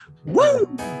Woo!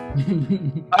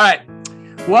 All right.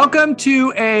 Welcome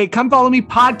to a Come Follow Me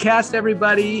podcast,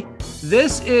 everybody.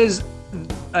 This is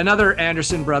another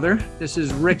Anderson brother. This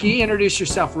is Ricky. Introduce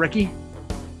yourself, Ricky.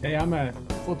 Hey, I'm a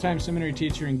full-time seminary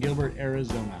teacher in Gilbert,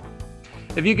 Arizona.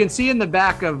 If you can see in the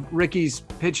back of Ricky's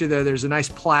picture there's a nice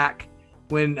plaque.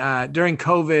 When during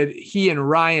COVID, he and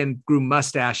Ryan grew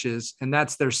mustaches, and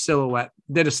that's their silhouette.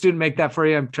 Did a student make that for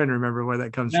you? I'm trying to remember where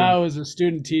that comes from. No, it was a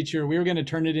student teacher. We were going to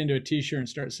turn it into a T-shirt and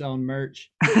start selling merch.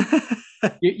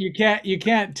 you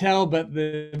can't tell, but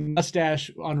the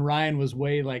mustache on Ryan was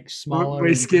way smaller,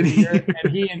 way skinny,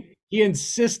 and he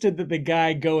insisted that the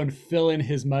guy go and fill in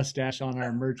his mustache on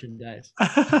our merchandise.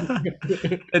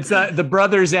 It's the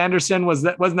Brothers Anderson.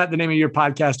 Wasn't that the name of your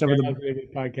podcast over the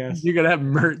podcast? You're gonna have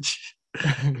merch.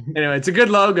 Anyway, it's a good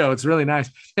logo. It's really nice.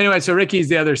 Anyway, so Ricky's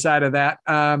the other side of that.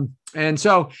 And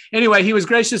so anyway, he was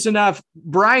gracious enough.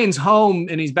 Brian's home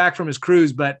and he's back from his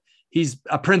cruise, but he's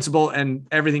a principal and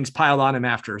everything's piled on him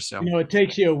after. So, it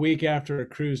takes you a week after a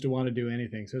cruise to want to do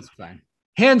anything. So it's fine.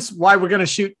 Hence why we're going to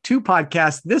shoot 2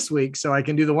 podcasts this week. So I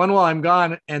can do the one while I'm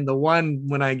gone and the one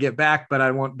when I get back, but I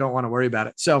don't want to worry about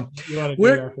it. So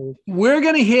we're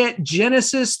going to hit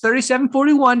Genesis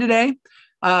 37:41 today.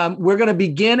 We're going to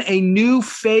begin a new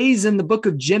phase in the book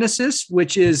of Genesis,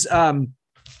 which is,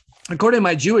 according to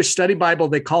my Jewish study Bible,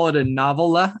 they call it a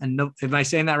novella. And am I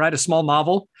saying that right? A small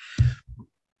novel.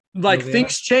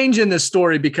 Things change in this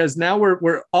story because now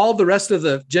we're all the rest of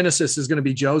the Genesis is going to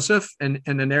be Joseph and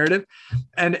the narrative,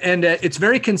 and it's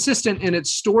very consistent in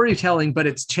its storytelling, but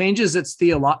it changes its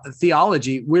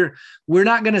theology. We're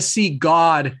not going to see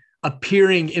God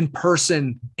appearing in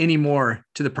person anymore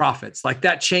to the prophets.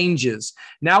 That changes.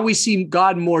 Now we see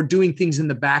God more doing things in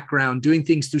the background, doing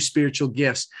things through spiritual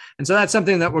gifts. And so that's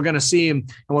something that we're going to see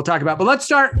and we'll talk about. But let's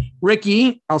start,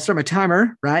 Ricky. I'll start my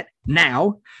timer right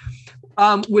now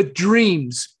with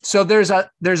dreams. So there's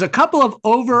a couple of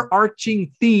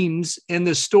overarching themes in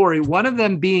this story. One of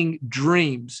them being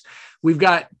dreams. We've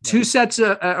got 3 sets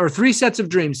of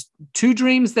dreams, 2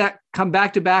 dreams that come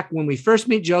back to back when we first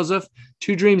meet Joseph,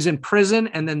 2 dreams in prison,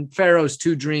 and then Pharaoh's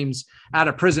 2 dreams out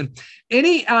of prison.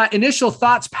 Any initial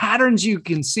thoughts, patterns you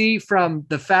can see from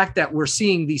the fact that we're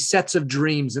seeing these sets of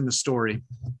dreams in the story?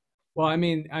 Well, I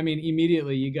mean,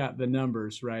 immediately you got the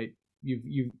numbers, right?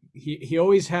 He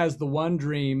always has the one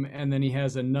dream, and then he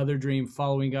has another dream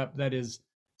following up that is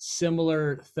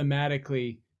similar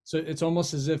thematically. So it's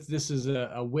almost as if this is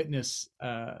a witness,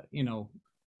 the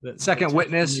second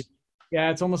witness. Yeah,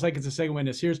 it's almost like it's a second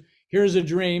witness. Here's a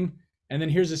dream, and then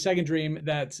here's a second dream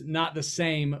that's not the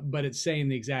same, but it's saying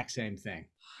the exact same thing.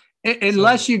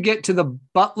 Unless you get to the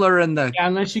butler and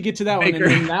unless you get to that baker.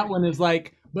 One, and then that one is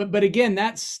but again,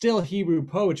 that's still Hebrew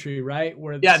poetry, right?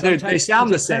 Where they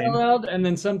sound the same, and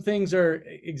then some things are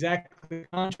exactly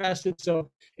contrasted. So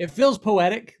it feels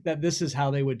poetic that this is how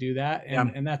they would do that,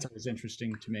 and that's always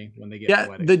interesting to me when they get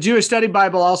poetic. The Jewish Study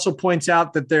Bible also points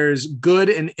out that there's good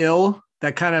and ill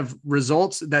that kind of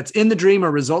results that's in the dream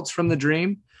or results from the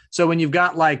dream. So when you've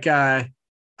got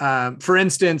for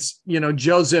instance,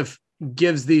 Joseph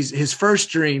gives his first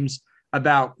dreams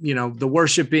about, the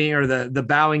worshiping or the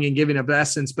bowing and giving of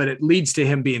essence, but it leads to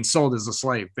him being sold as a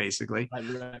slave, basically.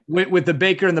 Right. With the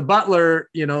baker and the butler,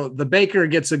 the baker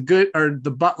gets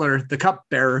the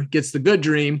cupbearer gets the good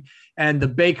dream, and the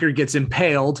baker gets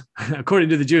impaled. According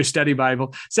to the Jewish Study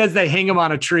Bible, says they hang him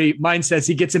on a tree. Mine says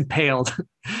he gets impaled.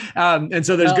 And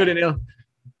so there's good and ill.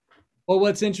 Well,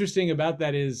 what's interesting about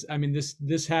that is,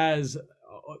 this has,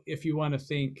 if you want to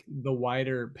think the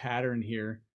wider pattern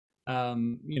here,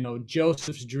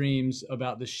 Joseph's dreams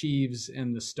about the sheaves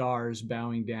and the stars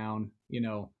bowing down,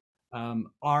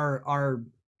 are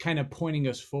kind of pointing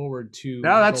us forward to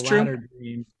that's the latter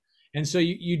dream. And so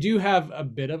you do have a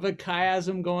bit of a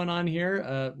chiasm going on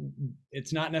here.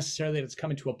 It's not necessarily that it's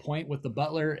coming to a point with the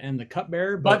butler and the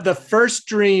cupbearer, but the first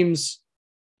dreams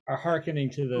are hearkening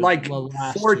to the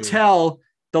last foretell.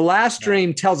 The last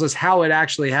dream tells us how it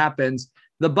actually happens.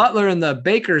 The butler and the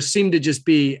baker seem to just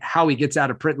be how he gets out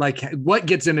of prison, what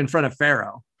gets him in front of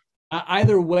Pharaoh.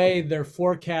 Either way, they're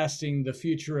forecasting the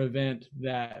future event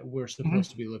that we're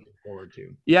supposed to be looking forward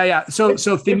to. Yeah. So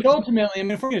ultimately,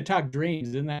 if we're going to talk dreams,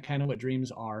 isn't that kind of what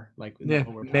dreams are?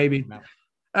 Maybe.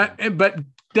 But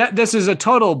this is a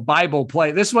total Bible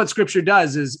play. This is what Scripture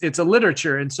does. Is it's a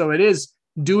literature, and so it is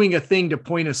doing a thing to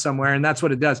point us somewhere, and that's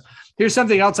what it does. Here's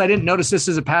something else I didn't notice this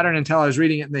as a pattern until I was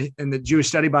reading it in the Jewish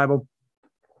Study Bible.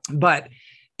 But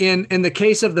in the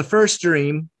case of the first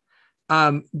dream,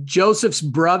 Joseph's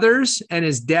brothers and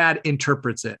his dad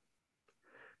interprets it,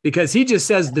 because he just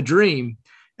says the dream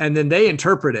and then they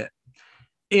interpret it.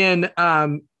 In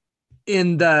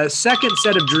the second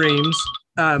set of dreams,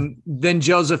 then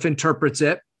Joseph interprets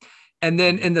it. And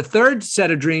then in the third set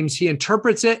of dreams, he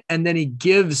interprets it, and then he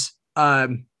gives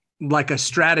like a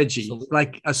strategy,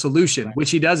 like a solution, right, which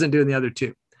he doesn't do in the other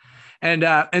two. And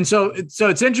so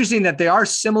it's interesting that they are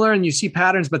similar and you see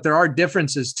patterns, but there are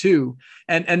differences too.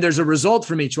 And there's a result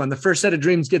from each one. The first set of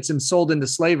dreams gets him sold into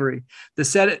slavery.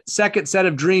 The second set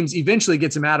of dreams eventually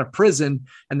gets him out of prison.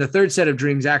 And the third set of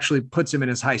dreams actually puts him in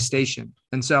his high station.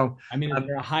 And so, I mean, is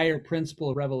there a higher principle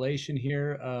of revelation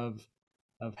here of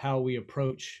how we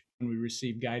approach when we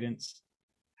receive guidance,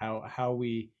 how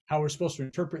we're supposed to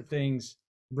interpret things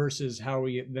versus how are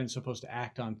we then supposed to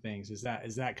act on things? Is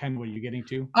that kind of what you're getting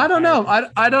to? I don't know.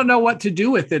 I don't know what to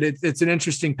do with it. It's an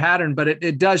interesting pattern, but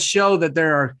it does show that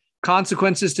there are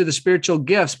consequences to the spiritual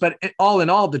gifts, but all in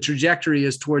all, the trajectory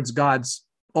is towards God's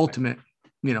ultimate,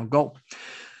 goal.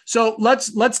 So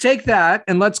let's take that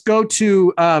and let's go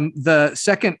to the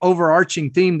second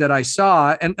overarching theme that I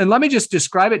saw. And let me just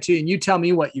describe it to you and you tell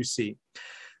me what you see.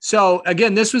 So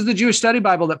again, this was the Jewish Study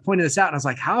Bible that pointed this out. And I was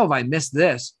like, how have I missed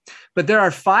this? But there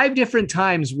are 5 different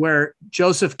times where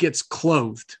Joseph gets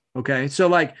clothed. Okay. So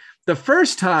like the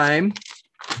first time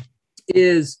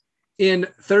is in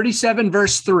 37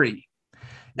 verse 3.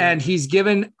 And he's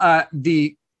given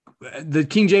the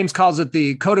King James calls it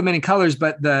the coat of many colors,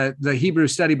 but the Hebrew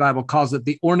Study Bible calls it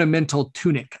the ornamental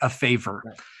tunic of favor.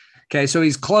 Right. Okay. So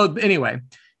he's clothed anyway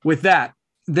with that.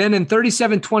 Then in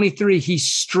 37:23, he's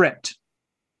stripped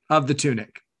of the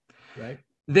tunic. Right.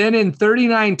 Then in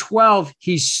 39:12,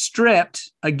 he's stripped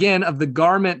again of the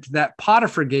garment that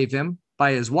Potiphar gave him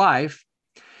by his wife.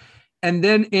 And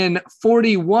then in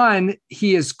 41,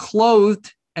 he is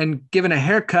clothed and given a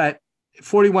haircut,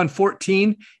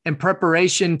 41:14, in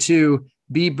preparation to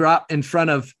be brought in front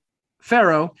of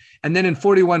Pharaoh. And then in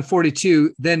 41:42,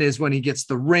 then is when he gets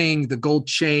the ring, the gold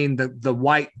chain, the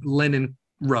white linen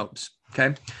robes.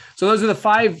 Okay. So those are the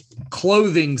 5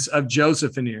 clothings of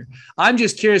Joseph in here. I'm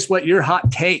just curious what your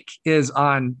hot take is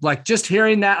on, like, just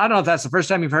hearing that. I don't know if that's the first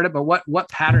time you've heard it, but what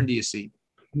pattern do you see?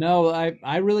 No,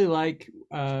 I really like,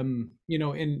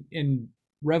 in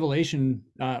Revelation,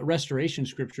 restoration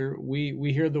scripture,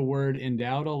 we hear the word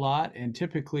endowed a lot, and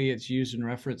typically it's used in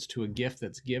reference to a gift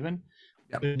that's given.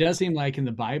 Yep. But it does seem like in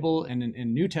the Bible and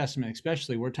in New Testament,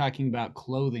 especially, we're talking about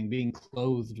clothing, being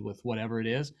clothed with whatever it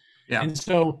is. Yeah. And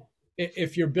so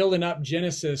if you're building up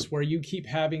Genesis, where you keep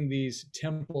having these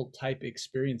temple type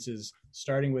experiences,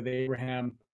 starting with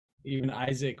Abraham, even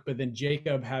Isaac, but then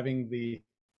Jacob having the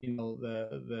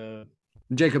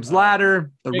Jacob's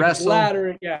ladder, the wrestle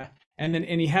ladder. Yeah. And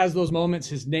he has those moments,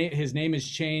 his name is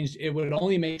changed. It would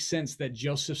only make sense that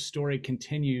Joseph's story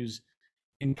continues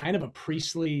in kind of a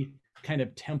priestly kind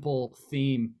of temple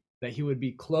theme, that he would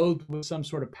be clothed with some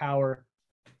sort of power.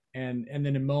 And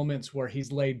then in moments where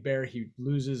he's laid bare, he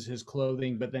loses his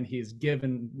clothing, but then he is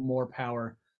given more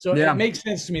power. So It makes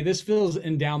sense to me. This feels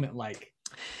endowment-like.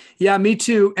 Yeah, me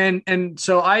too. And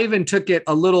so I even took it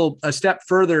a step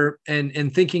further in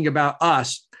thinking about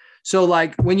us. So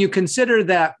like when you consider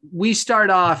that we start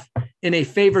off in a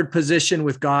favored position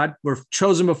with God, we're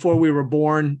chosen before we were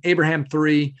born, Abraham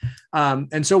 3.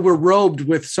 And so we're robed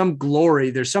with some glory.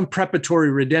 There's some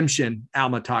preparatory redemption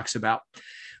Alma talks about.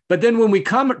 But then when we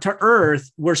come to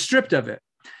earth, we're stripped of it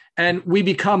and we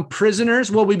become prisoners.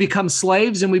 Well, we become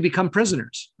slaves and we become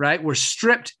prisoners, right? We're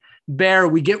stripped bare.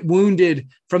 We get wounded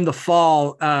from the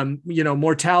fall.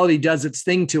 Mortality does its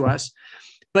thing to us.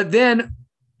 But then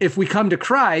if we come to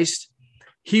Christ,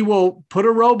 he will put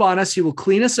a robe on us. He will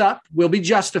clean us up. We'll be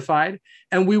justified,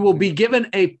 and we will be given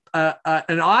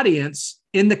an audience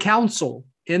in the council,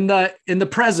 in the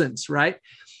presence, right?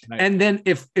 And then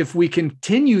if we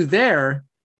continue there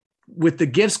with the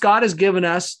gifts God has given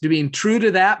us, to being true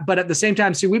to that, but at the same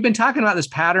time, see, we've been talking about this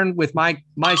pattern with my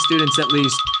students, at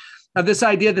least, of this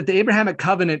idea that the Abrahamic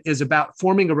covenant is about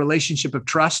forming a relationship of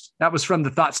trust. That was from the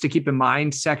Thoughts to Keep in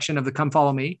Mind section of the Come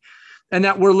Follow Me. And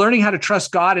that we're learning how to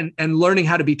trust God and learning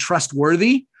how to be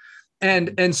trustworthy.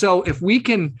 And so if we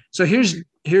can, so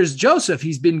here's Joseph.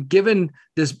 He's been given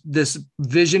this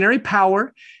visionary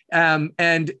power.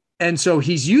 And so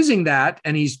he's using that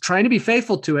and he's trying to be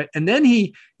faithful to it. And then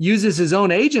he uses his own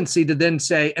agency to then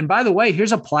say, and by the way,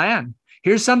 here's a plan.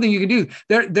 Here's something you can do.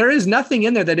 There is nothing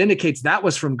in there that indicates that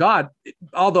was from God,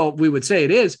 although we would say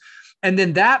it is. And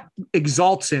then that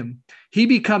exalts him. He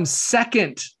becomes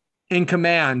second in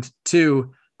command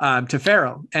to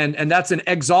Pharaoh. And that's an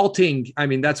exalting,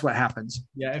 that's what happens.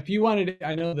 Yeah. If you wanted to,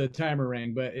 I know the timer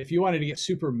rang, but if you wanted to get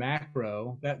super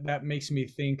macro, that makes me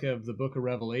think of the book of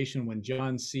Revelation when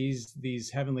John sees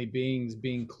these heavenly beings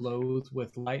being clothed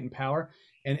with light and power.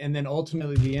 And then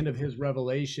ultimately the end of his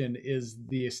revelation is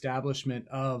the establishment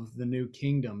of the new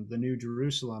kingdom, the new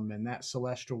Jerusalem, and that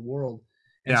celestial world.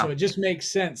 And so it just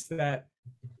makes sense that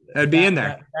it'd be in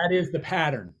there. That is the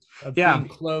pattern of being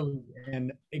clothed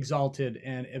and exalted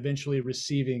and eventually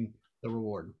receiving the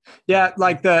reward. Yeah,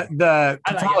 like the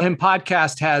Follow Him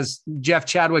podcast has Jeff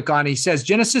Chadwick on. He says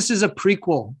Genesis is a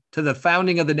prequel to the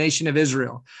founding of the nation of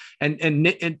Israel,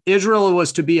 and Israel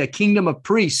was to be a kingdom of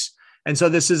priests. And so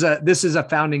this is a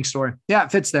founding story. Yeah,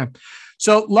 it fits there.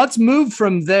 So let's move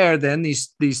from there then,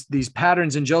 these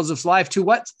patterns in Joseph's life, to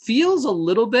what feels a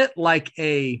little bit like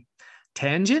a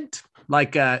tangent,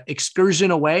 like a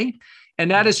excursion away. And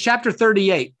that is chapter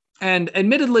 38. And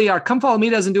admittedly, our Come Follow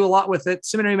Me doesn't do a lot with it.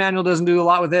 Seminary Manual doesn't do a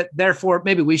lot with it. Therefore,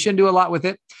 maybe we shouldn't do a lot with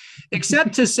it,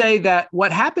 except to say that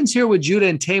what happens here with Judah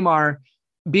and Tamar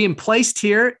being placed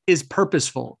here is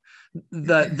purposeful.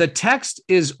 The text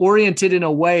is oriented in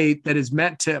a way that is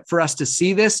meant for us to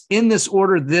see this in this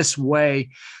order, this way.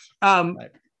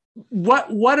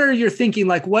 What are you thinking?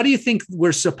 Like, what do you think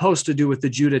we're supposed to do with the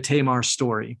Judah Tamar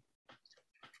story?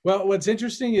 Well, what's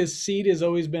interesting is seed has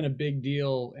always been a big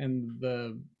deal in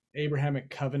the Abrahamic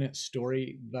covenant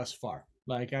story thus far.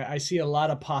 Like I see a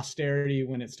lot of posterity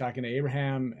when it's talking to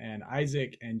Abraham and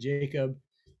Isaac and Jacob.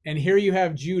 And here you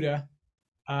have Judah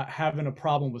having a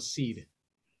problem with seed.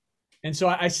 And so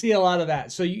I see a lot of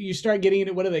that. So you start getting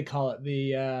into, what do they call it?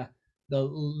 The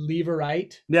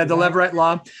Levirate? Yeah, the Levirate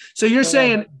law. So you're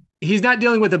saying he's not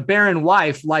dealing with a barren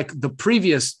wife like the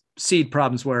previous seed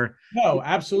problems were. No,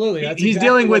 absolutely. He's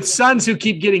dealing with sons who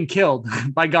keep getting killed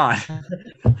by God.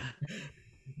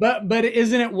 But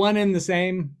isn't it one and the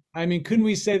same? I mean, couldn't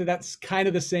we say that that's kind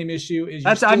of the same issue?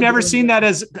 I've never seen that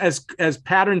as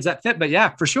patterns that fit, but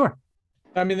yeah, for sure.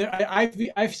 I mean,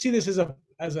 I see this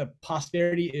as a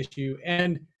posterity issue,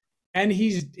 and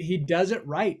he does it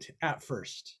right at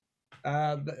first.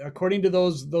 According to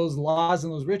those laws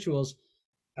and those rituals,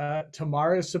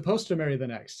 Tamar is supposed to marry the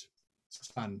next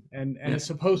son, and is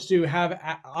supposed to have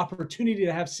opportunity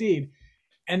to have seed.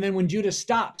 And then when Judah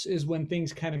stops is when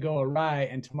things kind of go awry,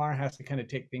 and Tamar has to kind of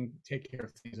take care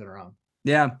of things on her own.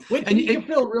 Yeah. And you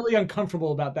feel really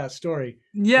uncomfortable about that story.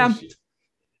 Yeah.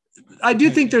 I do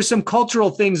think there's some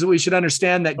cultural things that we should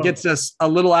understand that gets us a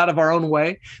little out of our own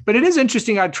way. But it is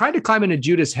interesting. I tried to climb into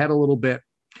Judah's head a little bit.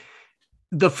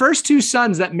 The first two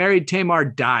sons that married Tamar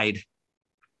died,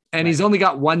 and he's only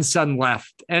got one son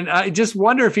left. And I just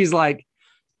wonder if he's like,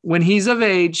 when he's of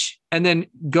age and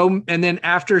then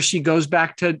after she goes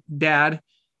back to dad,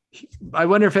 I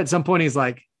wonder if at some point he's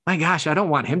like, my gosh, I don't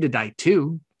want him to die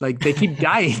too. Like they keep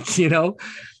dying,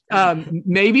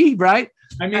 maybe, right?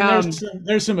 I mean,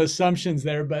 there's some assumptions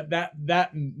there, but that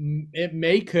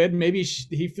maybe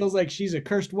he feels like she's a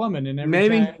cursed woman, and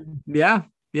time, yeah.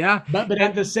 But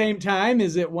at the same time,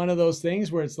 is it one of those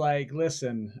things where it's like,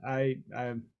 listen,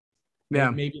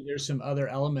 maybe there's some other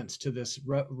elements to this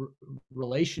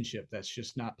relationship that's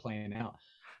just not playing out.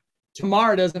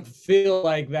 Tamar doesn't feel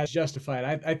like that's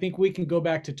justified. I think we can go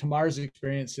back to Tamar's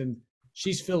experience, and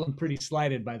she's feeling pretty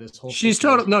slighted by this whole. She's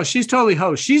totally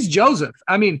host. She's Joseph.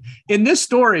 I mean, in this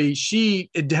story, she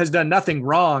has done nothing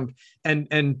wrong,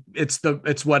 and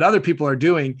it's what other people are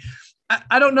doing.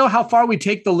 I don't know how far we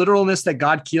take the literalness that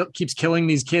God keeps killing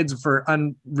these kids for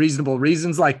unreasonable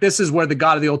reasons. Like this is where the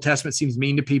God of the Old Testament seems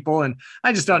mean to people. And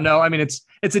I just don't know. I mean,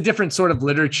 it's a different sort of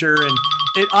literature, and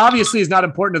it obviously is not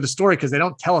important to the story because they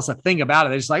don't tell us a thing about it.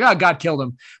 They're just like, oh, God killed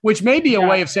him, which may be a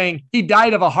way of saying he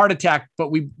died of a heart attack,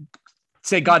 but we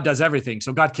say God does everything.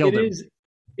 So God killed him.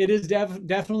 It is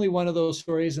definitely one of those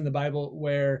stories in the Bible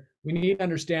where we need to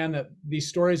understand that these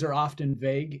stories are often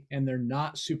vague and they're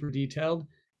not super detailed.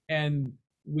 And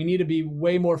we need to be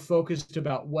way more focused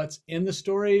about what's in the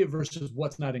story versus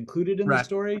what's not included in the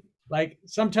story. Like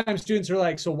sometimes students are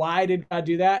like, so why did God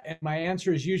do that? And my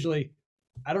answer is usually,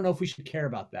 I don't know if we should care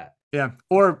about that. Yeah.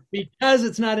 Or because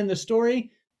it's not in the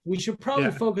story, we should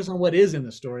probably focus on what is in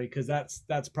the story, because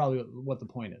that's probably what the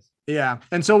point is. Yeah.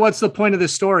 And so what's the point of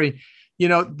this story?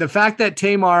 The fact that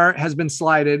Tamar has been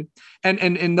slighted, and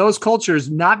in those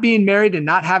cultures, not being married and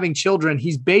not having children,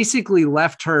 he's basically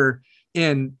left her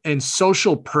in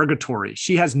social purgatory.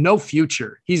 She has no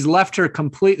future. He's left her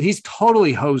completely. He's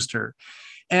totally hosed her.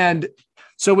 And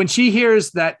so when she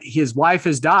hears that his wife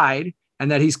has died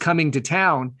and that he's coming to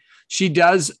town, she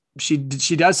does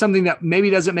something that maybe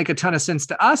doesn't make a ton of sense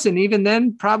to us. And even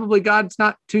then, probably God's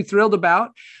not too thrilled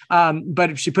about.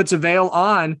 But she puts a veil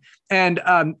on. And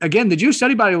again, the Jewish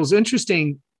Study Bible was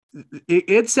interesting.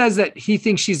 It says that he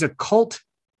thinks she's a cult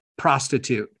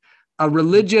prostitute, a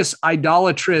religious,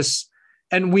 idolatrous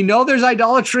and we know there's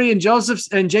idolatry in Joseph's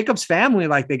and Jacob's family.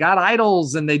 Like they got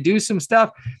idols and they do some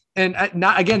stuff. And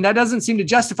not, again, that doesn't seem to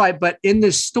justify it. But in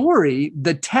this story,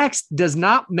 the text does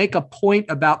not make a point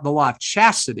about the law of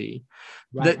chastity.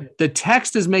 Right. The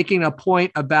text is making a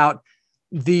point about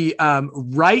the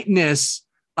rightness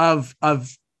of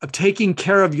taking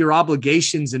care of your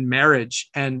obligations in marriage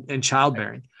and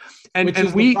childbearing. Which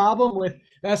is the problem with,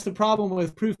 that's the problem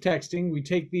with proof texting. We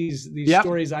take these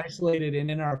stories isolated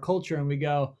and in our culture, and we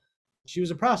go, she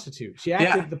was a prostitute. She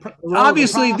acted the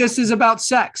obviously this is about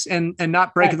sex and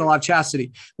not breaking the law of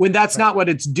chastity, when that's not what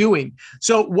it's doing.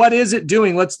 So what is it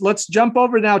doing? Let's jump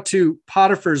over now to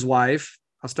Potiphar's wife.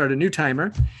 I'll start a new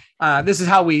timer. This is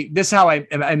how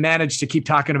I managed to keep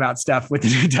talking about stuff with the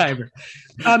new timer,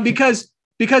 because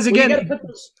again, you got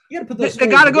to put those. They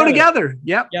got to go together.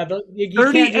 Yep. Yeah. You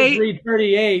can't just read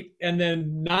 38 and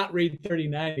then not read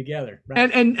 39 together.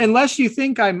 Right? And unless you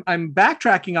think I'm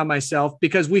backtracking on myself,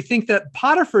 because we think that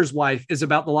Potiphar's wife is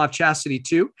about the law of chastity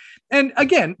too. And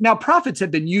again, now prophets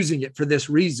have been using it for this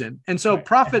reason, and so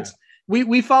prophets.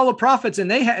 We follow prophets,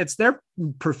 and it's their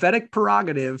prophetic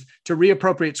prerogative to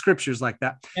reappropriate scriptures like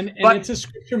that. And it's a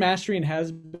scripture mastery and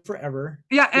has been forever.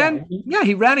 Yeah, and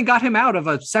he ran and got him out of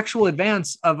a sexual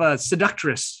advance of a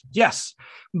seductress. Yes,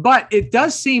 but it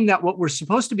does seem that what we're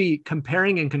supposed to be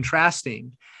comparing and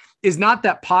contrasting is not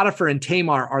that Potiphar and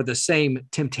Tamar are the same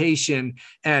temptation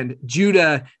and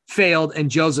Judah failed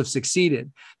and Joseph succeeded.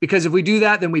 Because if we do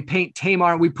that, then we paint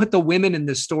Tamar, we put the women in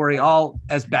this story all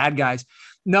as bad guys.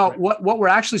 No, what we're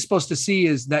actually supposed to see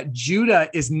is that Judah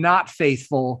is not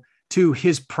faithful to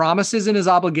his promises and his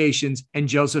obligations, and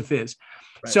Joseph is.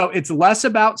 Right. So it's less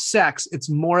about sex.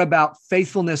 It's more about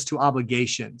faithfulness to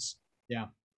obligations. Yeah,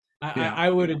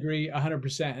 I would agree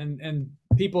 100%. And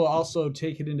people also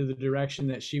take it into the direction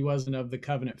that she wasn't of the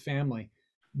covenant family,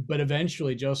 but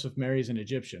eventually Joseph marries an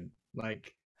Egyptian.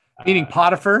 Meaning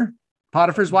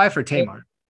Potiphar's wife, or Tamar?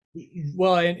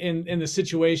 Well, in the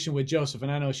situation with Joseph, and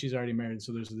I know she's already married,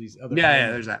 so there's these other. Yeah,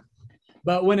 there's that.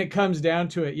 But when it comes down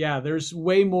to it, there's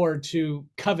way more to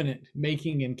covenant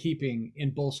making and keeping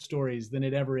in both stories than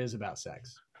it ever is about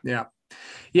sex. Yeah.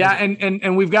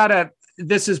 And we've got to.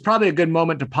 This is probably a good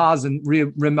moment to pause and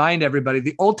remind everybody: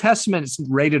 the Old Testament is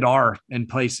rated R in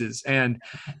places, and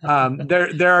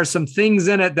there are some things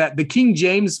in it that the King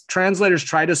James translators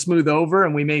try to smooth over,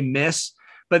 and we may miss.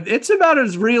 But it's about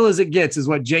as real as it gets, is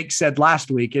what Jake said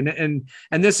last week. And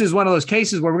this is one of those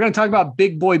cases where we're going to talk about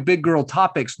big boy, big girl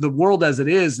topics, the world as it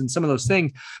is, and some of those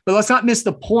things. But let's not miss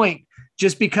the point,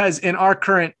 just because in our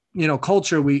current,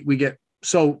 culture, we get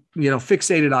so,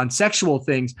 fixated on sexual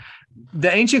things.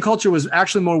 The ancient culture was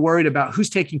actually more worried about who's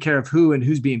taking care of who and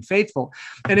who's being faithful.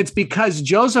 And it's because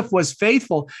Joseph was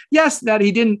faithful. Yes, that he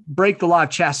didn't break the law of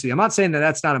chastity. I'm not saying that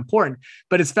that's not important,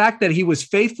 but it's fact that he was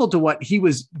faithful to what he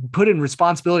was put in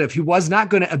responsibility of. He was not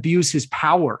going to abuse his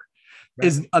power. Right.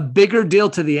 Is a bigger deal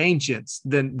to the ancients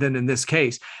than in this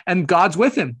case. And God's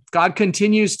with him. God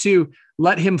continues to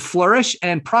let him flourish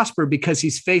and prosper because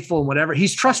he's faithful in whatever.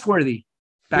 He's trustworthy.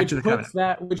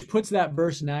 Which puts that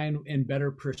verse 9 in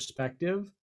better perspective.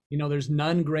 There's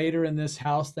none greater in this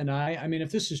house than I. I mean,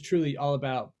 if this is truly all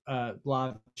about law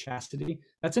of chastity,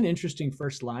 that's an interesting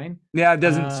first line. Yeah, it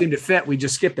doesn't seem to fit. We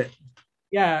just skip it.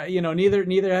 Yeah,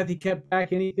 neither hath he kept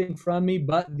back anything from me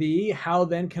but thee. How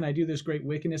then can I do this great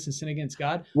wickedness and sin against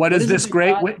God? What is this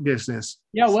great wickedness?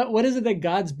 Yeah, what is it that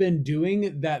God's been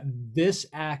doing that this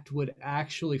act would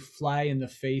actually fly in the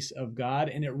face of God?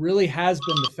 And it really has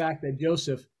been the fact that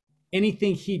Joseph,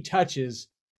 anything he touches,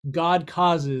 God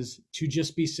causes to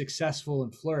just be successful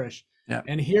and flourish. Yeah.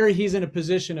 And here he's in a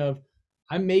position of,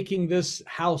 I'm making this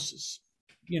house,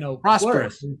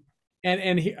 prosperous. Flourish.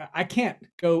 And I can't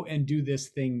go and do this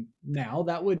thing now.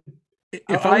 That would,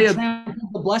 if I the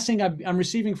blessing I'm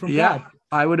receiving from God.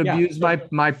 I would abuse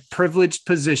my privileged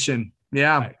position.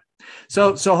 Yeah. Right.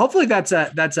 So hopefully that's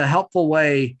a helpful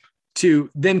way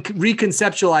to then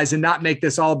reconceptualize and not make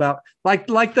this all about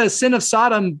like the sin of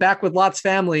Sodom back with Lot's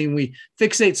family. And we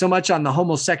fixate so much on the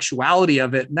homosexuality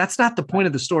of it. And that's not the point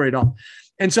of the story at all.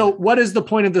 And so what is the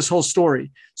point of this whole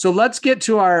story? So let's get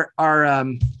to our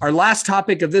last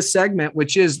topic of this segment,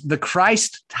 which is the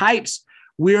Christ types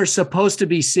we are supposed to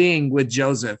be seeing with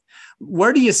Joseph.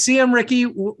 Where do you see him, Ricky?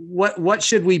 What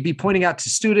should we be pointing out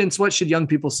to students? What should young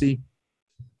people see?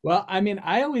 Well, I mean,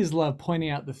 I always love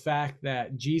pointing out the fact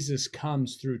that Jesus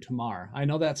comes through Tamar. I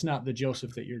know that's not the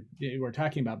Joseph that we're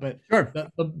talking about, but sure.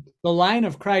 The line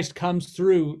of Christ comes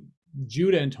through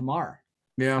Judah and Tamar.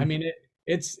 Yeah. I mean,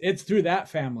 it's through that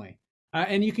family.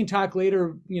 And you can talk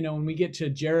later, when we get to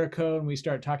Jericho and we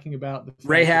start talking about the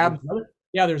Rahab.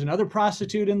 Yeah, there's another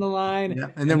prostitute in the line. Yeah.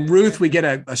 And then Ruth, we get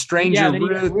a stranger. Yeah, then you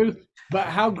get Ruth. But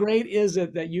how great is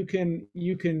it that you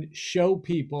can show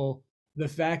people the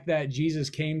fact that Jesus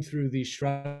came through these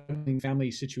struggling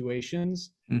family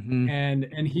situations,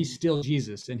 and he's still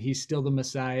Jesus, and he's still the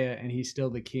Messiah, and he's still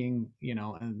the King,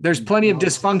 And there's plenty of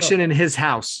dysfunction in his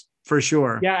house, for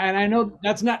sure. Yeah, and I know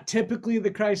that's not typically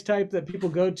the Christ type that people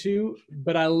go to,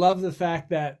 but I love the fact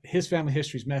that his family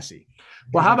history is messy.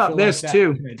 Well, how about this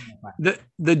too?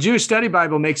 The Jewish Study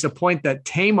Bible makes a point that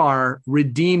Tamar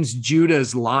redeems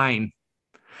Judah's line.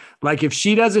 Like if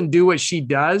she doesn't do what she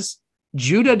does,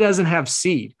 Judah doesn't have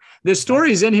seed. This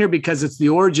story is in here because it's the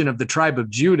origin of the tribe of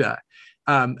Judah.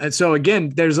 And so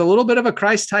again, there's a little bit of a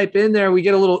Christ type in there. We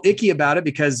get a little icky about it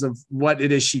because of what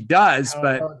it is she does.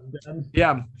 But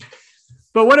yeah.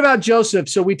 But what about Joseph?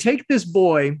 So we take this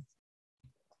boy.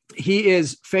 He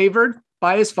is favored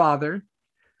by his father,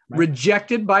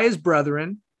 rejected by his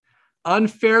brethren,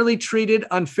 unfairly treated,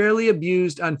 unfairly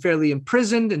abused, unfairly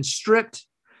imprisoned and stripped,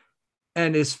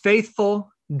 and is faithful,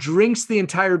 drinks the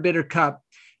entire bitter cup.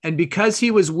 And because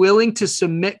he was willing to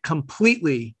submit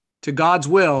completely to God's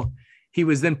will, he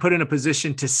was then put in a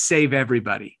position to save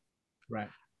everybody. Right.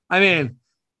 I mean,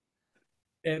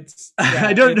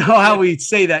 I don't know how we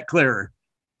say that clearer.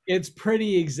 It's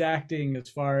pretty exacting as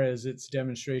far as its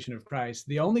demonstration of Christ.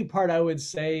 The only part I would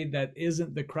say that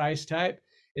isn't the Christ type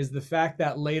is the fact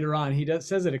that later on,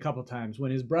 says it a couple of times,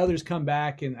 when his brothers come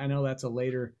back, and I know that's a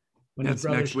later, when his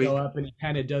brothers show up and he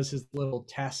kind of does his little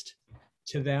test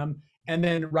to them. And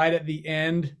then right at the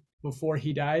end, before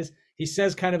he dies, he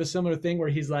says kind of a similar thing where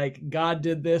he's like, God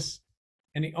did this.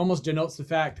 And he almost denotes the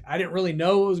fact, I didn't really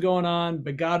know what was going on,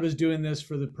 but God was doing this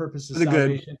for the purpose of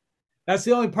salvation. Good. That's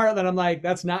the only part that I'm like,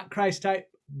 that's not Christ type.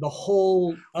 The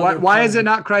whole. Why is it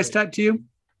not Christ type to you?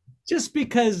 Just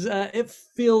because it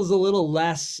feels a little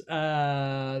less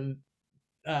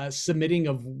submitting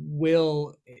of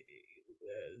will.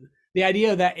 The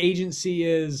idea of that agency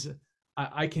is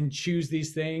I can choose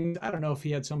these things. I don't know if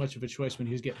he had so much of a choice when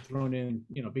he was getting thrown in,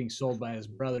 being sold by his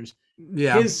brothers.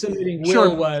 Yeah. His submitting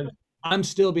will was, I'm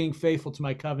still being faithful to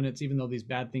my covenants, even though these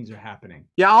bad things are happening.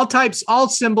 Yeah. All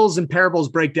symbols and parables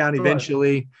break down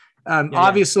eventually.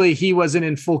 Obviously, he wasn't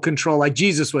in full control like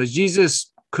Jesus was.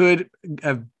 Jesus could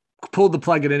have pulled the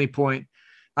plug at any point.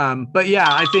 But yeah,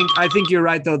 I think you're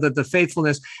right though, that the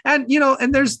faithfulness and,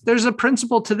 and there's a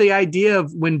principle to the idea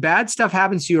of when bad stuff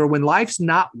happens to you or when life's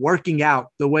not working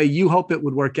out the way you hope it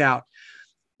would work out,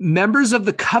 members of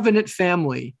the covenant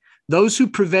family, those who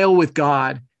prevail with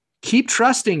God, keep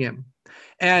trusting him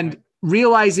and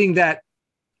realizing that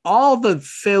all the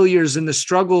failures and the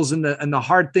struggles and the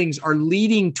hard things are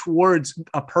leading towards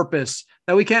a purpose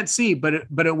that we can't see, but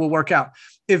it will work out.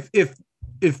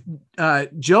 If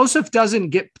Joseph doesn't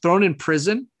get thrown in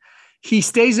prison, he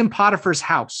stays in Potiphar's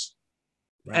house,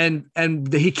 right.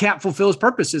 and he can't fulfill his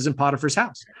purposes in Potiphar's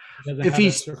house.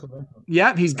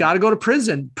 He's got to go to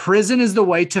prison. Prison is the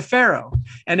way to Pharaoh.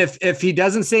 And if he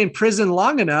doesn't stay in prison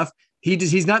long enough,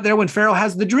 he's not there when Pharaoh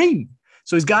has the dream.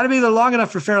 So he's got to be there long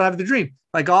enough for Pharaoh to have the dream.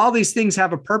 Like all these things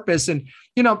have a purpose. And,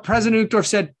 President Uchtdorf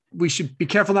said we should be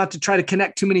careful not to try to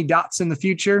connect too many dots in the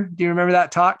future. Do you remember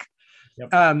that talk?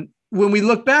 Yep. When we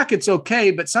look back, it's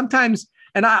okay. But sometimes,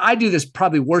 and I do this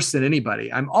probably worse than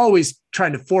anybody, I'm always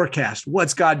trying to forecast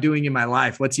what's God doing in my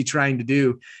life? What's he trying to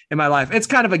do in my life? It's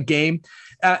kind of a game.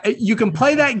 You can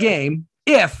play that game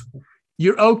if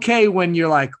you're okay when you're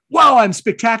like, whoa, I'm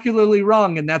spectacularly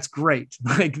wrong. And that's great.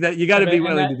 Like that, you got to be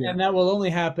willing to do it. And that will only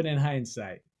happen in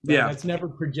hindsight. Yeah. That's never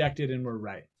projected and we're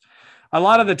right. A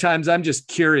lot of the times I'm just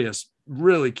curious,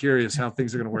 really curious how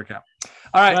things are going to work out.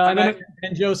 All right. Well,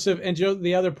 and Joseph,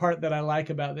 the other part that I like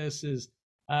about this is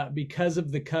because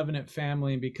of the covenant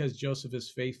family and because Joseph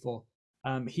is faithful,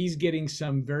 he's getting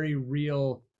some very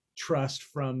real trust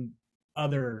from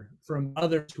others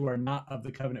who are not of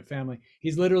the covenant family.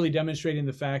 He's literally demonstrating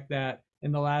the fact that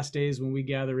in the last days when we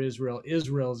gather Israel is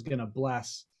going to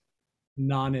bless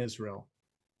non-Israel.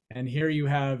 And here you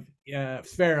have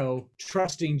Pharaoh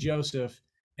trusting Joseph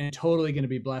and totally going to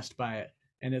be blessed by it.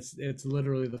 And it's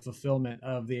literally the fulfillment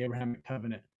of the Abrahamic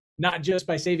covenant, not just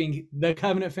by saving the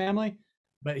covenant family,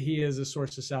 but he is a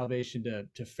source of salvation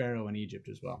to Pharaoh in Egypt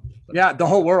as well. Yeah, the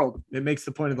whole world. It makes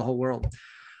the point of the whole world.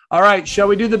 All right, shall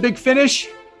we do the big finish?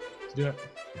 Let's do it.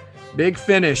 Big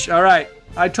finish. All right.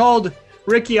 I told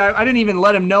Ricky, I didn't even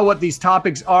let him know what these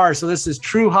topics are. So this is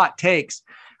true hot takes.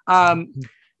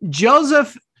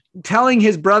 Joseph telling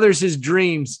his brothers his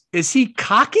dreams, is he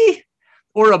cocky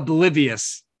or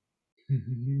oblivious?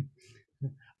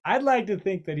 I'd like to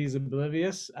think that he's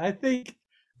oblivious. I think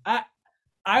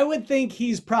I would think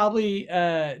he's probably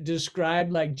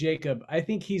described like Jacob. I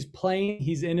think he's plain,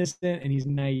 he's innocent, and he's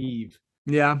naive.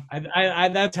 Yeah. I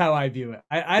that's how I view it.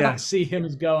 I don't see him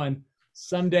as going,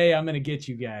 someday I'm going to get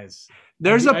you guys.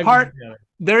 There is a part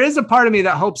of me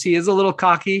that hopes he is a little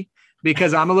cocky,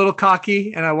 because I'm a little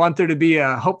cocky and I want there to be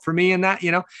a hope for me in that,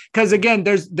 because again,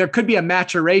 there could be a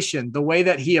maturation, the way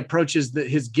that he approaches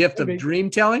his gift of dream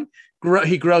telling.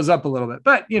 He grows up a little bit,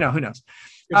 but who knows?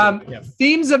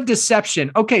 Themes of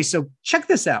deception. Okay. So check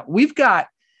this out. We've got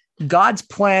God's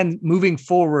plan moving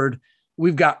forward.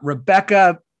 We've got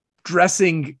Rebecca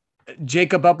dressing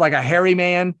Jacob up like a hairy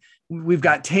man. We've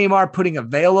got Tamar putting a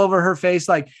veil over her face.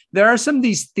 Like, there are some of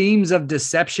these themes of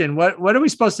deception. What are we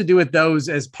supposed to do with those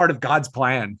as part of God's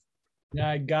plan?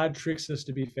 Yeah, God tricks us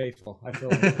to be faithful. I feel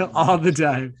like all the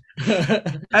time.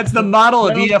 That's the model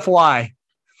of EFY.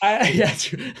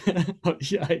 Yikes.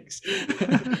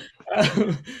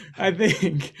 I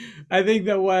think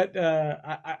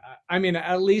that I mean,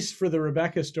 at least for the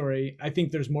Rebecca story, I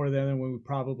think there's more there than we would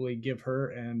probably give her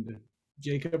and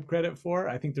Jacob credit for.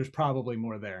 I think there's probably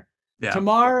more there. Yeah.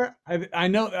 Tamar, I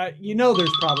know,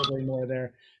 there's probably more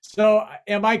there. So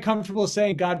am I comfortable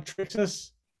saying God tricks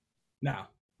us? No.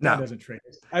 God doesn't trick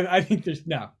us. I think there's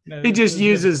no. He just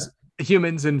uses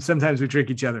humans, and sometimes we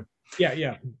trick each other.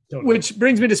 Yeah. Totally. Which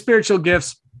brings me to spiritual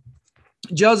gifts.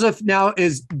 Joseph now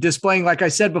is displaying, like I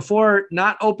said before,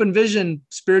 not open vision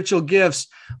spiritual gifts.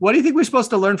 What do you think we're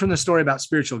supposed to learn from the story about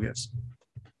spiritual gifts?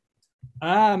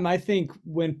 I think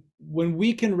when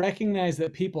we can recognize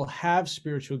that people have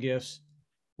spiritual gifts,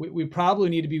 we probably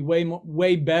need to be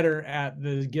way better at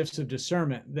the gifts of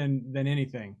discernment than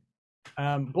anything.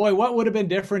 Boy, what would have been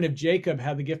different if Jacob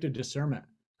had the gift of discernment?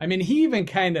 I mean, he even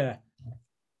kind of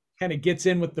gets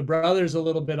in with the brothers a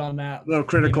little bit on that. A little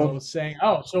critical. Saying,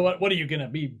 oh, so what are you going to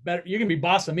be better? You're going to be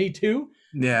boss of me too?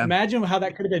 Yeah. Imagine how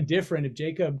that could have been different if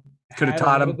Jacob could have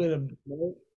taught him.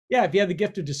 If he had the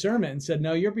gift of discernment and said,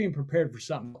 no, you're being prepared for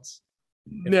something else.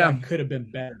 That could have been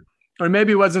better. Or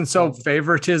maybe it wasn't so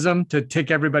favoritism to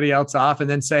tick everybody else off and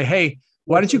then say, hey,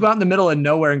 why don't you go out in the middle of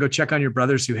nowhere and go check on your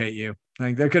brothers who hate you?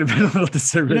 Like, there could have been a little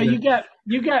discernment.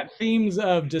 You got themes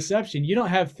of deception. You don't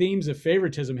have themes of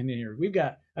favoritism in here. We've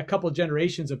got a couple of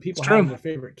generations of people having their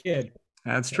favorite kid.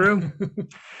 That's true.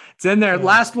 It's in there.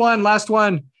 Last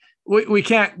one. We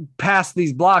can't pass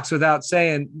these blocks without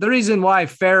saying the reason why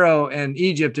Pharaoh and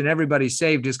Egypt and everybody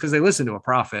saved is because they listened to a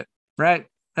prophet, right?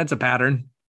 That's a pattern.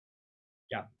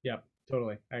 Yeah,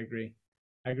 totally. I agree.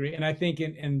 And I think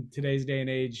in today's day and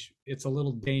age, it's a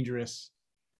little dangerous.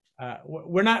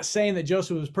 We're not saying that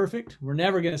Joseph was perfect. We're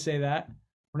never going to say that.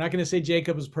 We're not going to say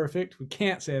Jacob was perfect. We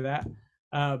can't say that.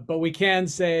 But we can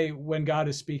say when God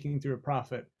is speaking through a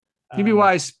prophet, you be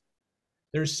wise.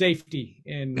 There's safety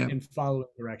in following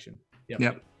direction.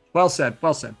 Yep. Well said.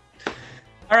 All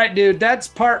right, dude, that's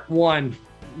part 1.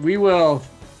 We will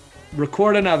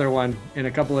record another one in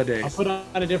a couple of days. I'll put on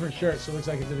a different shirt so it looks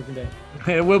like it's a different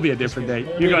day. It will be a different day.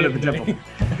 You're going to the temple.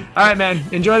 All right, man.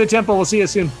 Enjoy the temple. We'll see you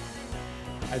soon.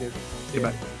 I do.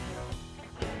 Goodbye.